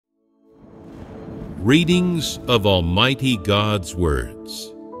Readings of Almighty God's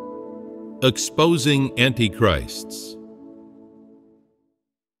Words. Exposing Antichrists.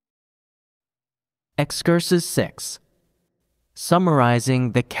 Excursus 6.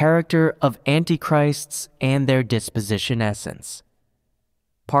 Summarizing the character of Antichrists and their disposition essence.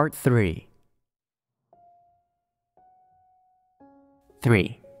 Part 3.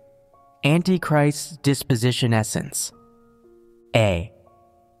 3. Antichrist's disposition essence. A.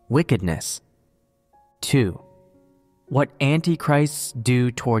 Wickedness. 2. What Antichrists do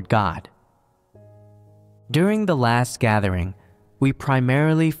toward God. During the last gathering, we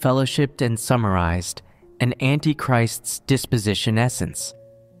primarily fellowshipped and summarized an Antichrist's disposition essence,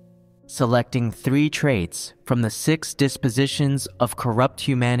 selecting 3 traits from the 6 dispositions of corrupt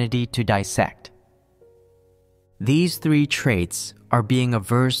humanity to dissect. These 3 traits are being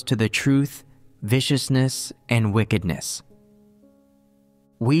averse to the truth, viciousness, and wickedness.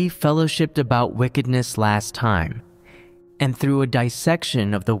 We fellowshipped about wickedness last time, and through a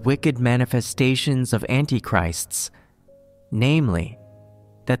dissection of the wicked manifestations of Antichrists, namely,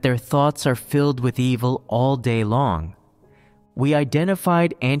 that their thoughts are filled with evil all day long, we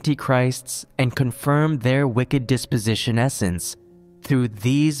identified Antichrists and confirmed their wicked disposition essence through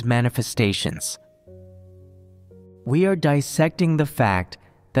these manifestations. We are dissecting the fact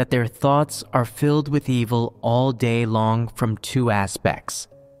that their thoughts are filled with evil all day long from 2 aspects.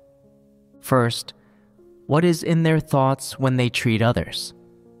 First, what is in their thoughts when they treat others?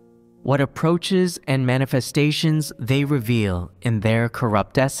 What approaches and manifestations they reveal in their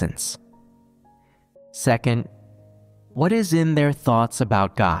corrupt essence? Second, what is in their thoughts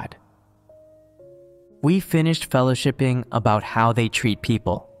about God? We finished fellowshipping about how they treat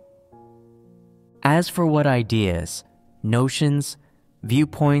people. As for what ideas, notions,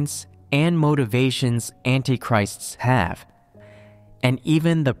 viewpoints, and motivations Antichrists have, and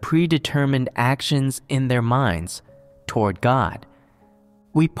even the predetermined actions in their minds toward God,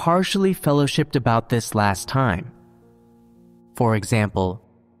 we partially fellowshipped about this last time. For example,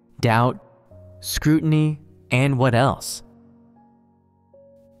 doubt, scrutiny, and what else?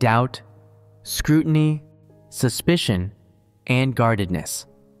 Doubt, scrutiny, suspicion, and guardedness.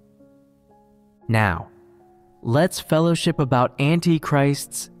 Now, let's fellowship about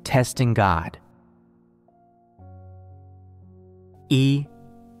Antichrists testing God. E.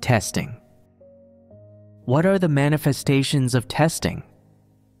 Testing. What are the manifestations of testing?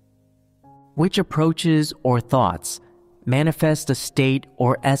 Which approaches or thoughts manifest a state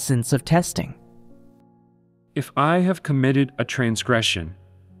or essence of testing? If I have committed a transgression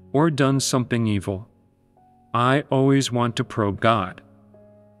or done something evil, I always want to probe God,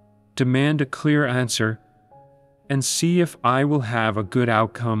 demand a clear answer, and see if I will have a good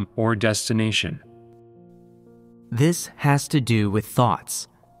outcome or destination. This has to do with thoughts.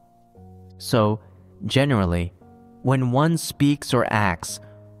 So, generally, when one speaks or acts,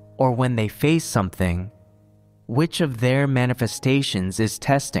 or when they face something, which of their manifestations is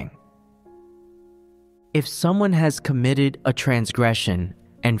testing? If someone has committed a transgression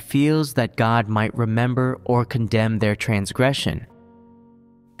and feels that God might remember or condemn their transgression,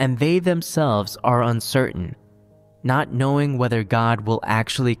 and they themselves are uncertain, not knowing whether God will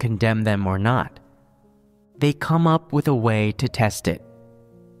actually condemn them or not, they come up with a way to test it,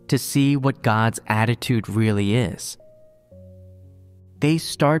 to see what God's attitude really is. They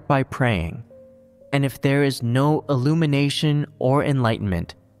start by praying, and if there is no illumination or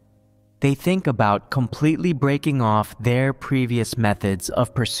enlightenment, they think about completely breaking off their previous methods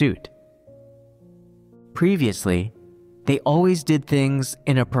of pursuit. Previously, they always did things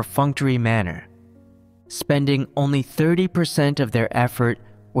in a perfunctory manner, spending only 30% of their effort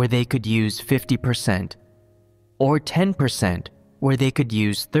where they could use 50%, or 10% where they could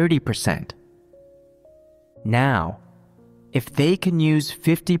use 30%. Now, if they can use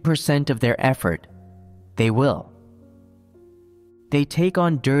 50% of their effort, they will. They take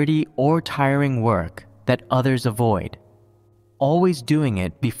on dirty or tiring work that others avoid, always doing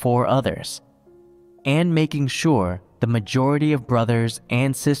it before others, and making sure the majority of brothers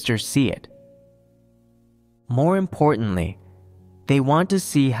and sisters see it. More importantly, they want to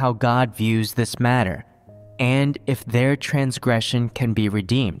see how God views this matter and if their transgression can be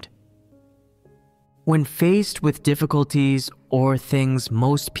redeemed. When faced with difficulties or things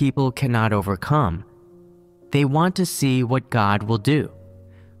most people cannot overcome, they want to see what God will do,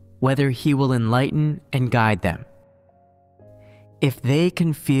 whether He will enlighten and guide them. If they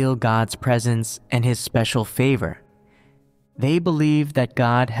can feel God's presence and His special favor, they believe that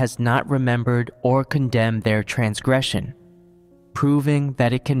God has not remembered or condemned their transgression, proving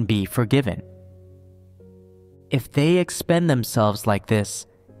that it can be forgiven. If they expend themselves like this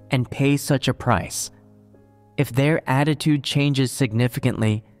and pay such a price. If their attitude changes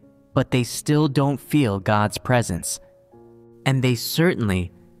significantly, but they still don't feel God's presence, and they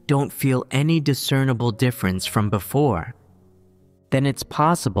certainly don't feel any discernible difference from before, then it's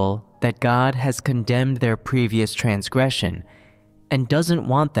possible that God has condemned their previous transgression and doesn't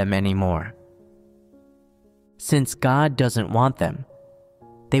want them anymore. Since God doesn't want them,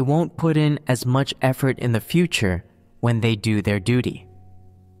 they won't put in as much effort in the future when they do their duty.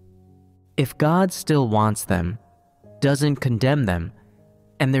 If God still wants them, doesn't condemn them,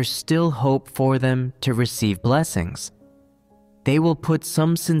 and there's still hope for them to receive blessings, they will put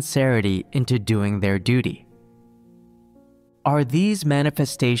some sincerity into doing their duty. Are these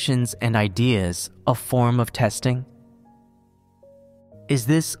manifestations and ideas a form of testing? Is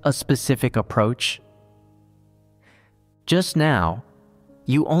this a specific approach? Just now,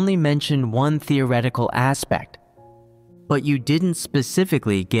 you only mentioned one theoretical aspect, but you didn't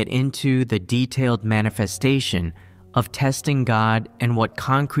specifically get into the detailed manifestation of testing God and what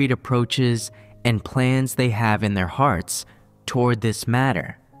concrete approaches and plans they have in their hearts toward this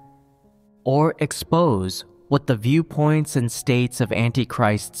matter, or expose what the viewpoints and states of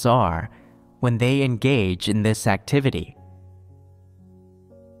Antichrists are when they engage in this activity.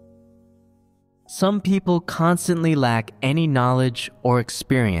 Some people constantly lack any knowledge or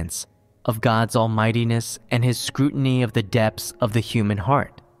experience of God's almightiness and His scrutiny of the depths of the human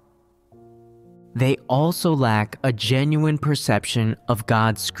heart. They also lack a genuine perception of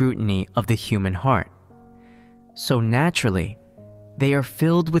God's scrutiny of the human heart. So naturally, they are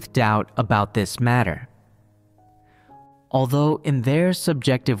filled with doubt about this matter. Although in their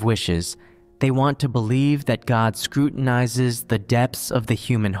subjective wishes, they want to believe that God scrutinizes the depths of the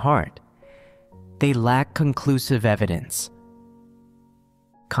human heart, they lack conclusive evidence.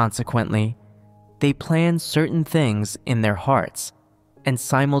 Consequently, they plan certain things in their hearts and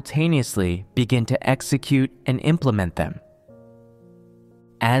simultaneously begin to execute and implement them.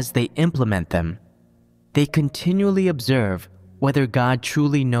 As they implement them, they continually observe whether God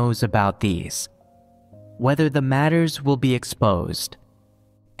truly knows about these, whether the matters will be exposed,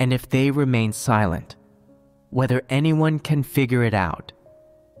 and if they remain silent, whether anyone can figure it out,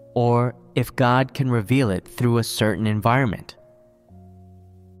 or if God can reveal it through a certain environment.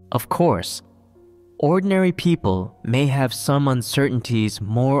 Of course, ordinary people may have some uncertainties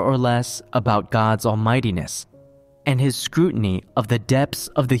more or less about God's almightiness and His scrutiny of the depths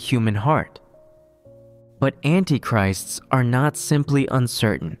of the human heart. But Antichrists are not simply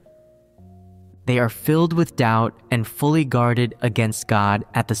uncertain. They are filled with doubt and fully guarded against God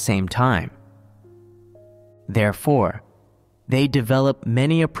at the same time. Therefore, they develop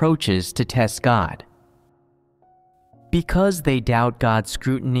many approaches to test God. Because they doubt God's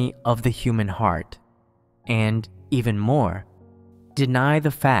scrutiny of the human heart, and, even more, deny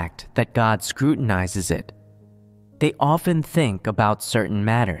the fact that God scrutinizes it, they often think about certain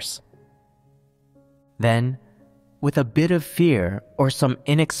matters. Then, with a bit of fear or some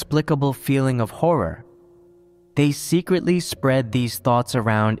inexplicable feeling of horror, they secretly spread these thoughts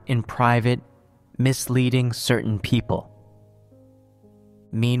around in private, misleading certain people.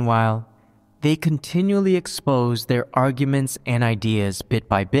 Meanwhile, they continually expose their arguments and ideas bit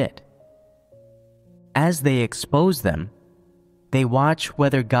by bit. As they expose them, they watch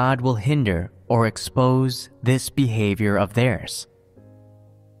whether God will hinder or expose this behavior of theirs.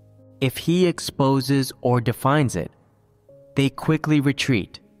 If He exposes or defines it, they quickly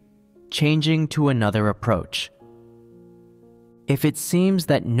retreat, changing to another approach. If it seems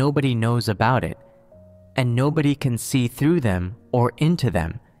that nobody knows about it, and nobody can see through them or into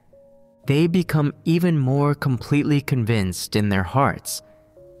them, they become even more completely convinced in their hearts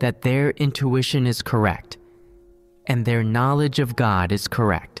that their intuition is correct and their knowledge of God is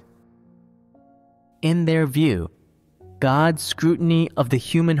correct. In their view, God's scrutiny of the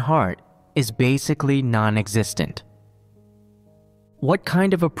human heart is basically non-existent. What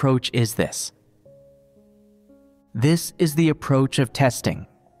kind of approach is this? This is the approach of testing.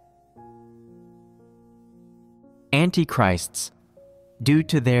 Antichrists, due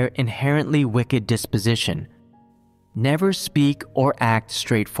to their inherently wicked disposition, never speak or act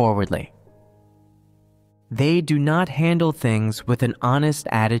straightforwardly. They do not handle things with an honest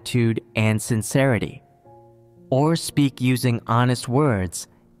attitude and sincerity, or speak using honest words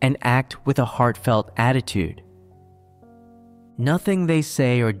and act with a heartfelt attitude. Nothing they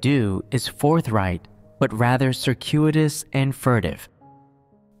say or do is forthright, but rather circuitous and furtive,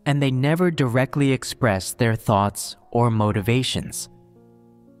 and they never directly express their thoughts or motivations.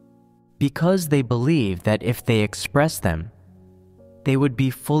 Because they believe that if they express them, they would be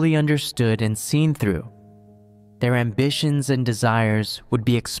fully understood and seen through. their ambitions and desires would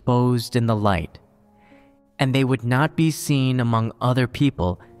be exposed in the light, and they would not be seen among other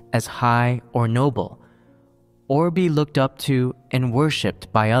people as high or noble, or be looked up to and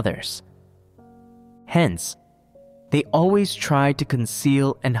worshipped by others. Hence, they always try to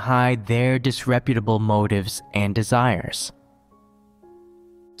conceal and hide their disreputable motives and desires.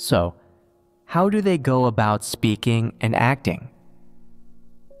 So, how do they go about speaking and acting?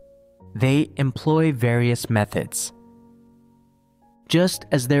 They employ various methods. Just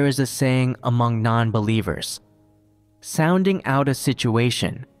as there is a saying among non-believers, sounding out a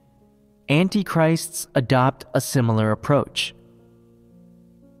situation, Antichrists adopt a similar approach.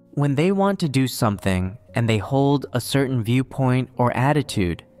 When they want to do something and they hold a certain viewpoint or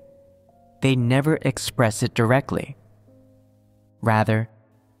attitude, they never express it directly. Rather,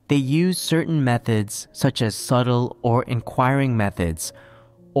 they use certain methods such as subtle or inquiring methods,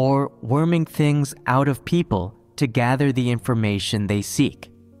 or worming things out of people to gather the information they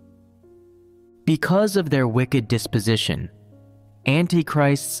seek. Because of their wicked disposition,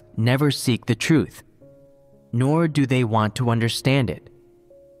 Antichrists never seek the truth, nor do they want to understand it.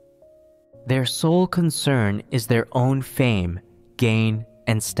 Their sole concern is their own fame, gain,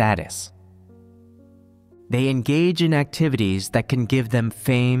 and status. They engage in activities that can give them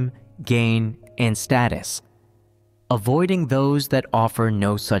fame, gain, and status, avoiding those that offer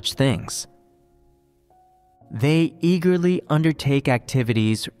no such things. They eagerly undertake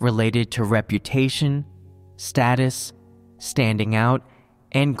activities related to reputation, status, standing out,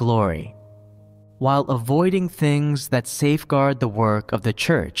 and glory, while avoiding things that safeguard the work of the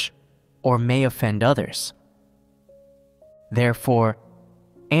church or may offend others. Therefore,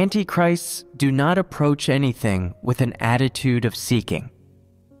 Antichrists do not approach anything with an attitude of seeking.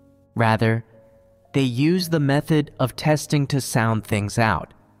 Rather, they use the method of testing to sound things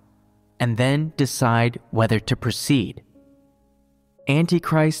out, and then decide whether to proceed.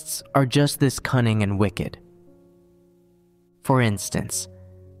 Antichrists are just this cunning and wicked. For instance,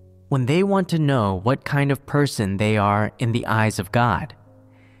 when they want to know what kind of person they are in the eyes of God,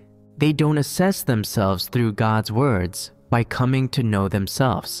 they don't assess themselves through God's words by coming to know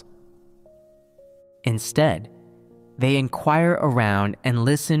themselves. Instead, they inquire around and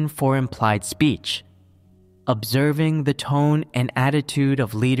listen for implied speech, observing the tone and attitude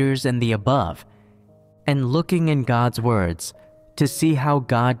of leaders and the above, and looking in God's words to see how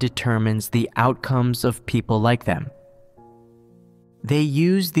God determines the outcomes of people like them. They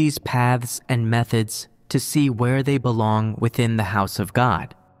use these paths and methods to see where they belong within the house of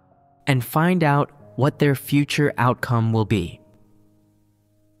God, and find out what their future outcome will be.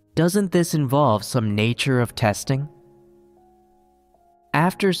 Doesn't this involve some nature of testing?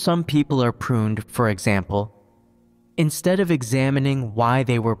 After some people are pruned, for example, instead of examining why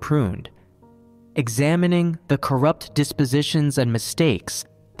they were pruned, examining the corrupt dispositions and mistakes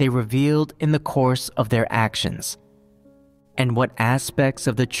they revealed in the course of their actions, and what aspects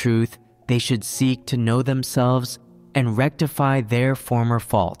of the truth they should seek to know themselves and rectify their former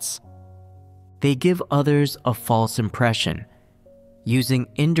faults. They give others a false impression, using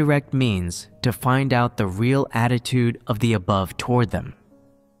indirect means to find out the real attitude of the above toward them.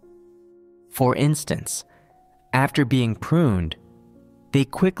 For instance, after being pruned, they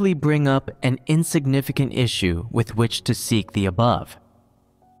quickly bring up an insignificant issue with which to seek the above,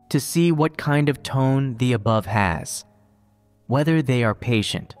 to see what kind of tone the above has, whether they are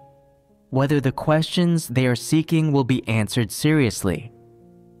patient, whether the questions they are seeking will be answered seriously,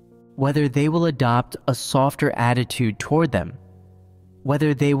 whether they will adopt a softer attitude toward them,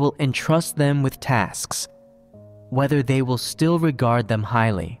 whether they will entrust them with tasks, whether they will still regard them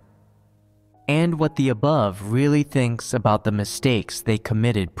highly, and what the above really thinks about the mistakes they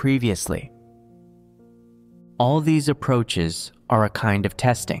committed previously. All these approaches are a kind of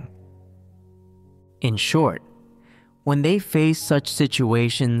testing. In short, when they face such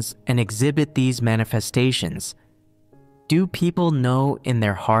situations and exhibit these manifestations, do people know in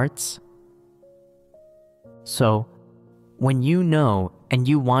their hearts? So, when you know and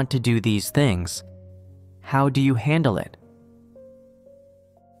you want to do these things, how do you handle it?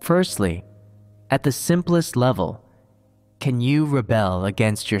 Firstly, at the simplest level, can you rebel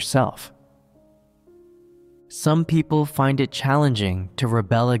against yourself? Some people find it challenging to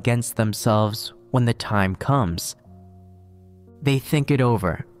rebel against themselves when the time comes. They think it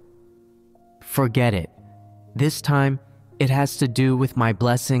over. Forget it. This time, it has to do with my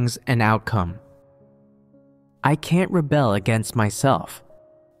blessings and outcome. I can't rebel against myself.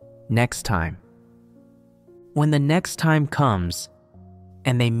 Next time. When the next time comes,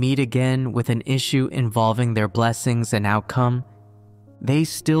 and they meet again with an issue involving their blessings and outcome, they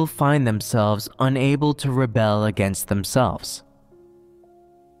still find themselves unable to rebel against themselves.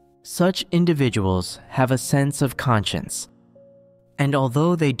 Such individuals have a sense of conscience, and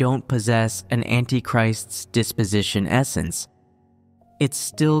although they don't possess an Antichrist's disposition essence, it's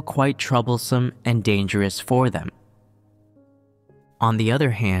still quite troublesome and dangerous for them. On the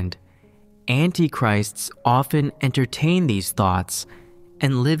other hand, Antichrists often entertain these thoughts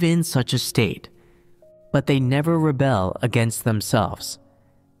and live in such a state, but they never rebel against themselves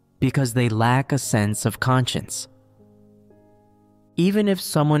because they lack a sense of conscience. Even if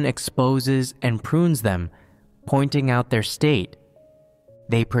someone exposes and prunes them, pointing out their state,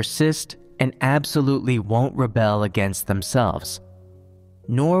 they persist and absolutely won't rebel against themselves,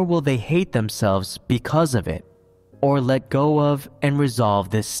 nor will they hate themselves because of it, or let go of and resolve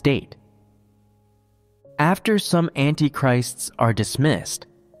this state. After some Antichrists are dismissed,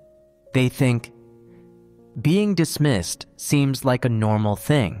 they think, being dismissed seems like a normal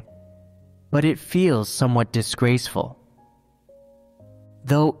thing, but it feels somewhat disgraceful.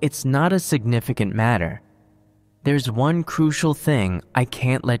 Though it's not a significant matter, there's one crucial thing I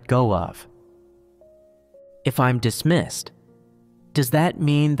can't let go of. If I'm dismissed, does that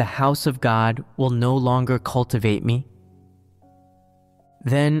mean the house of God will no longer cultivate me?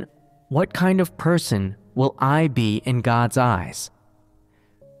 Then, what kind of person will I be in God's eyes?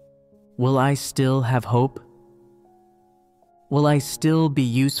 Will I still have hope? Will I still be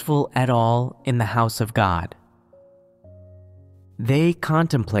useful at all in the house of God? They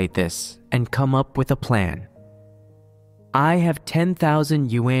contemplate this and come up with a plan. I have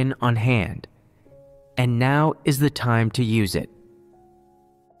 10,000 yuan on hand, and now is the time to use it.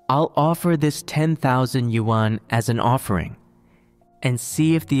 I'll offer this 10,000 yuan as an offering, and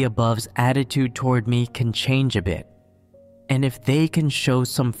see if the above's attitude toward me can change a bit, and if they can show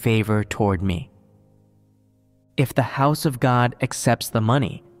some favor toward me. If the house of God accepts the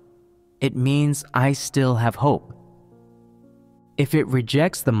money, it means I still have hope. If it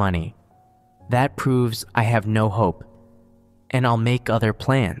rejects the money, that proves I have no hope, and I'll make other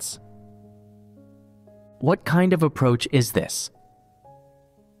plans. What kind of approach is this?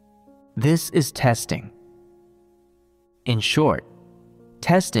 This is testing. In short,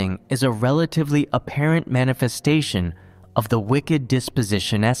 testing is a relatively apparent manifestation of the wicked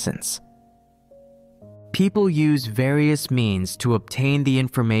disposition essence. People use various means to obtain the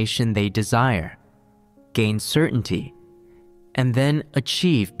information they desire, gain certainty, and then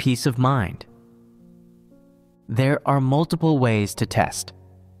achieve peace of mind. There are multiple ways to test,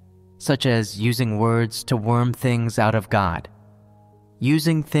 such as using words to worm things out of God,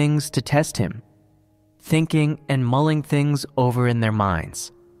 using things to test Him, thinking and mulling things over in their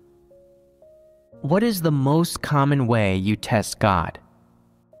minds. What is the most common way you test God?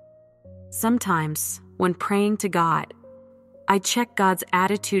 Sometimes, when praying to God, I check God's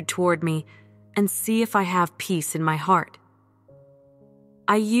attitude toward me and see if I have peace in my heart.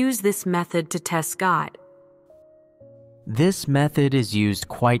 I use this method to test God. This method is used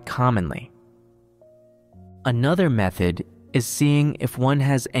quite commonly. Another method is seeing if one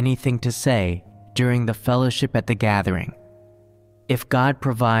has anything to say during the fellowship at the gathering, if God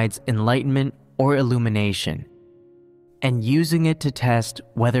provides enlightenment or illumination, and using it to test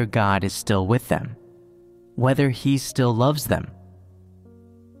whether God is still with them, whether He still loves them.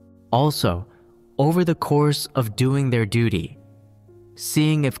 Also, over the course of doing their duty,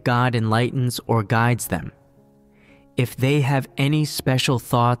 seeing if God enlightens or guides them, if they have any special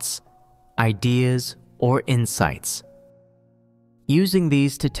thoughts, ideas, or insights. Using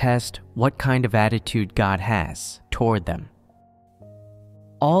these to test what kind of attitude God has toward them.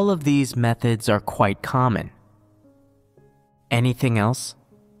 All of these methods are quite common. Anything else?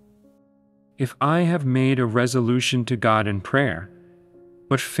 If I have made a resolution to God in prayer,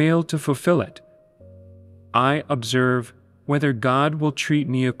 but failed to fulfill it, I observe whether God will treat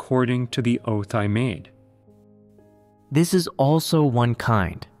me according to the oath I made. This is also one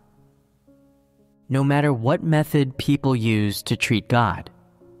kind. No matter what method people use to treat God,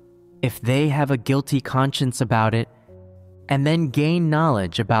 if they have a guilty conscience about it, and then gain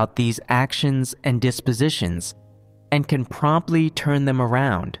knowledge about these actions and dispositions, and can promptly turn them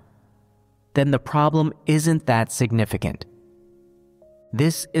around, then the problem isn't that significant.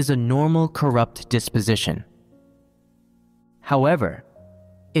 This is a normal corrupt disposition. However,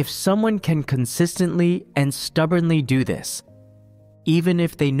 if someone can consistently and stubbornly do this, even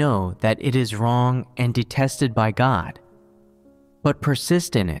if they know that it is wrong and detested by God, but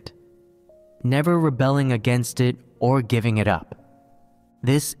persist in it, never rebelling against it or giving it up,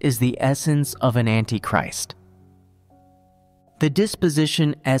 this is the essence of an Antichrist. The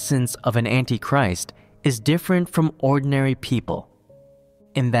disposition essence of an Antichrist is different from ordinary people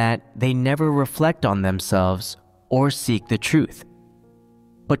in that they never reflect on themselves or seek the truth,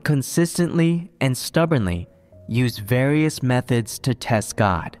 but consistently and stubbornly use various methods to test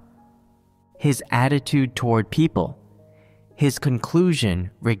God, His attitude toward people, His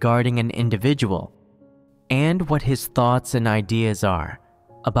conclusion regarding an individual, and what His thoughts and ideas are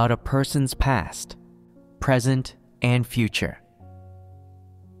about a person's past, present, and future.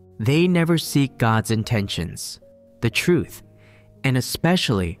 They never seek God's intentions, the truth, and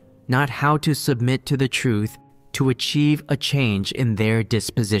especially not how to submit to the truth to achieve a change in their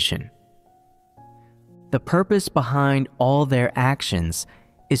disposition. The purpose behind all their actions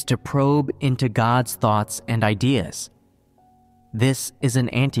is to probe into God's thoughts and ideas. This is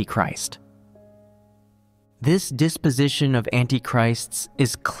an Antichrist. This disposition of Antichrists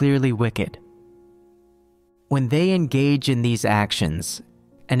is clearly wicked. When they engage in these actions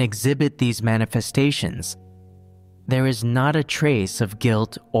and exhibit these manifestations, there is not a trace of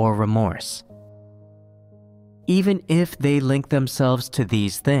guilt or remorse. Even if they link themselves to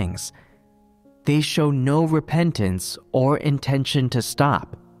these things, they show no repentance or intention to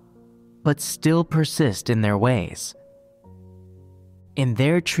stop, but still persist in their ways. In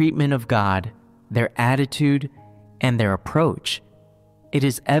their treatment of God, their attitude, and their approach, it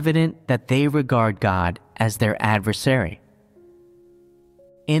is evident that they regard God as their adversary.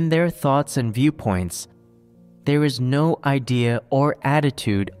 In their thoughts and viewpoints, there is no idea or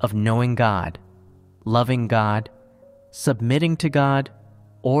attitude of knowing God, loving God, submitting to God,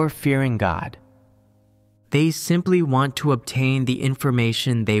 or fearing God. They simply want to obtain the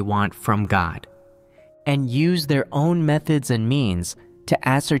information they want from God and use their own methods and means to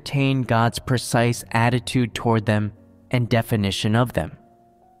ascertain God's precise attitude toward them and definition of them.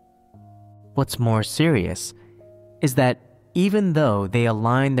 What's more serious is that even though they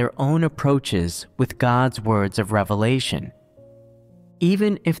align their own approaches with God's words of revelation,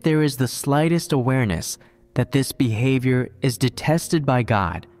 even if there is the slightest awareness that this behavior is detested by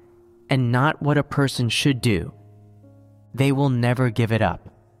God and not what a person should do, they will never give it up.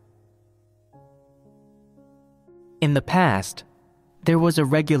 In the past, there was a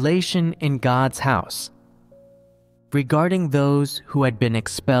regulation in God's house regarding those who had been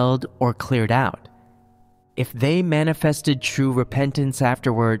expelled or cleared out. If they manifested true repentance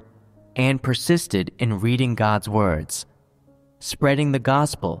afterward and persisted in reading God's words, spreading the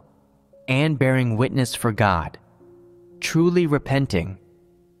gospel, and bearing witness for God, truly repenting,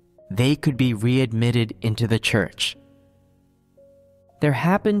 they could be readmitted into the church. There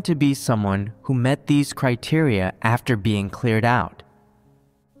happened to be someone who met these criteria after being cleared out,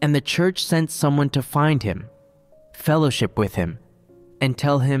 and the church sent someone to find him, fellowship with him, and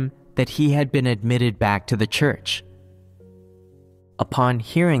tell him that he had been admitted back to the church. Upon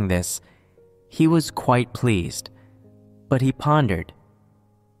hearing this, he was quite pleased, but he pondered,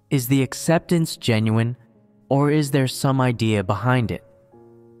 is the acceptance genuine, or is there some idea behind it?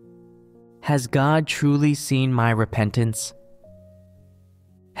 Has God truly seen my repentance?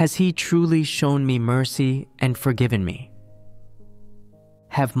 Has He truly shown me mercy and forgiven me?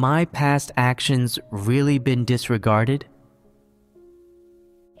 Have my past actions really been disregarded?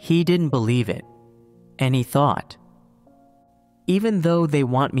 He didn't believe it, and he thought, even though they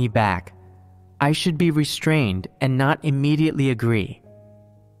want me back, I should be restrained and not immediately agree.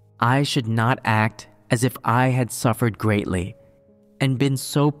 I should not act as if I had suffered greatly and been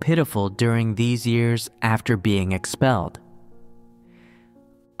so pitiful during these years after being expelled.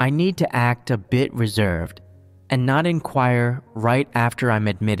 I need to act a bit reserved and not inquire right after I'm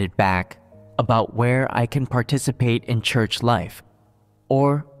admitted back about where I can participate in church life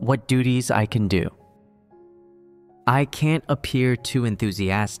or what duties I can do. I can't appear too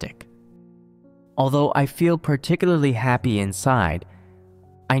enthusiastic. Although I feel particularly happy inside,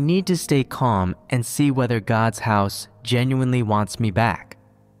 I need to stay calm and see whether God's house genuinely wants me back,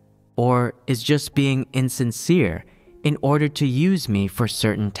 or is just being insincere in order to use me for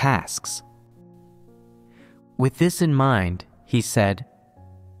certain tasks. With this in mind, he said,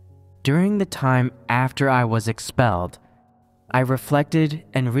 during the time after I was expelled, I reflected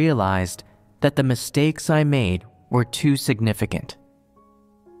and realized that the mistakes I made were too significant.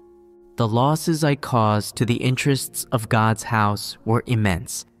 The losses I caused to the interests of God's house were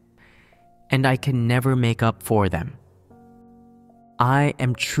immense, and I can never make up for them. I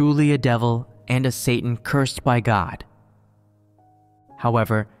am truly a devil and a Satan cursed by God.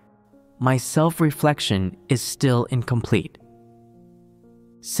 However, my self-reflection is still incomplete.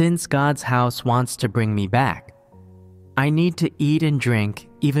 Since God's house wants to bring me back, I need to eat and drink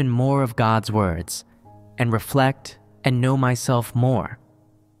even more of God's words, and reflect and know myself more.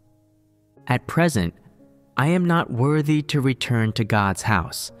 At present, I am not worthy to return to God's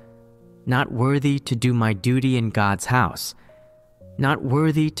house, not worthy to do my duty in God's house, not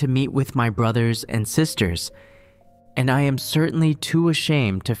worthy to meet with my brothers and sisters, and I am certainly too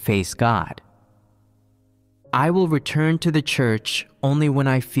ashamed to face God. I will return to the church only when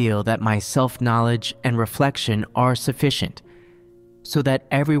I feel that my self-knowledge and reflection are sufficient, so that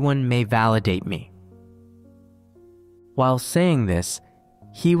everyone may validate me. While saying this,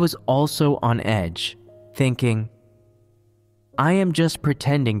 he was also on edge, thinking, I am just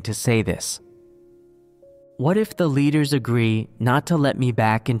pretending to say this. What if the leaders agree not to let me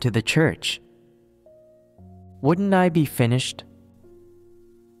back into the church? Wouldn't I be finished?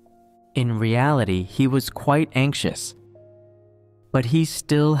 In reality, he was quite anxious, but he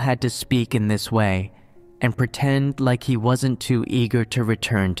still had to speak in this way and pretend like he wasn't too eager to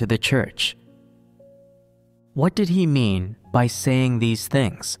return to the church. What did he mean by saying these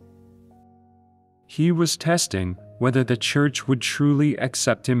things? He was testing whether the church would truly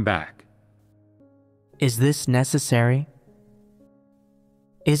accept him back. Is this necessary?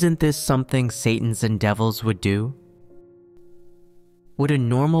 Isn't this something Satans and devils would do? Would a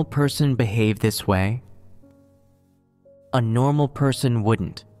normal person behave this way? A normal person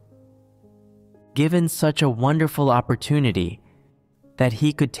wouldn't. Given such a wonderful opportunity, that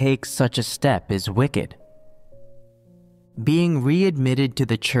he could take such a step is wicked. Being readmitted to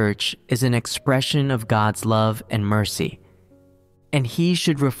the church is an expression of God's love and mercy, and he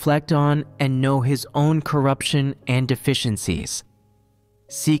should reflect on and know his own corruption and deficiencies,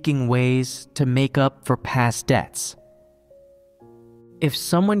 seeking ways to make up for past debts. If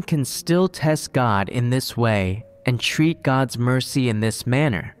someone can still test God in this way and treat God's mercy in this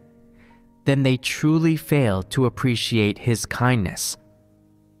manner, then they truly fail to appreciate his kindness.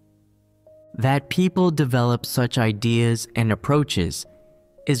 That people develop such ideas and approaches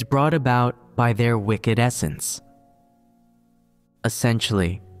is brought about by their wicked essence.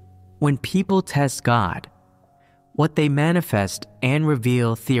 Essentially, when people test God, what they manifest and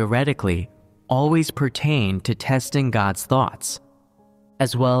reveal theoretically always pertain to testing God's thoughts,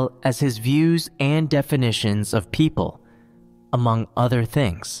 as well as his views and definitions of people, among other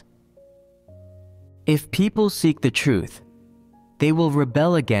things. If people seek the truth, they will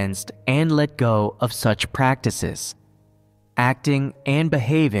rebel against and let go of such practices, acting and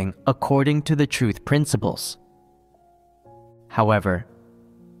behaving according to the truth principles. However,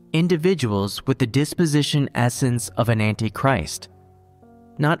 individuals with the disposition essence of an Antichrist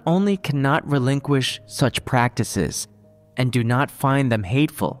not only cannot relinquish such practices and do not find them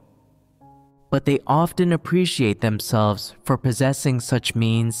hateful, but they often appreciate themselves for possessing such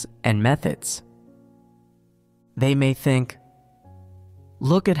means and methods. They may think,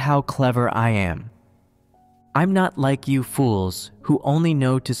 look at how clever I am. I'm not like you fools who only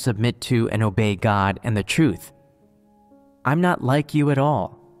know to submit to and obey God and the truth. I'm not like you at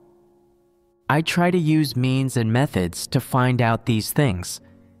all. I try to use means and methods to find out these things.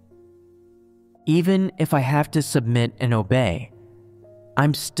 Even if I have to submit and obey,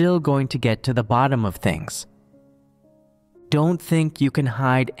 I'm still going to get to the bottom of things. Don't think you can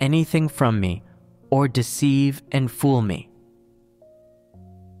hide anything from me or deceive and fool me.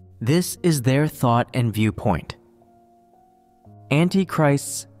 This is their thought and viewpoint.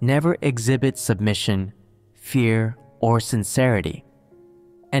 Antichrists never exhibit submission, fear, or sincerity,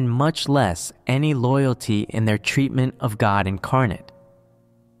 and much less any loyalty in their treatment of God incarnate.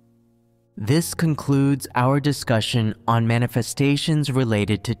 This concludes our discussion on manifestations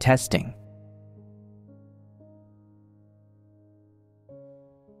related to testing.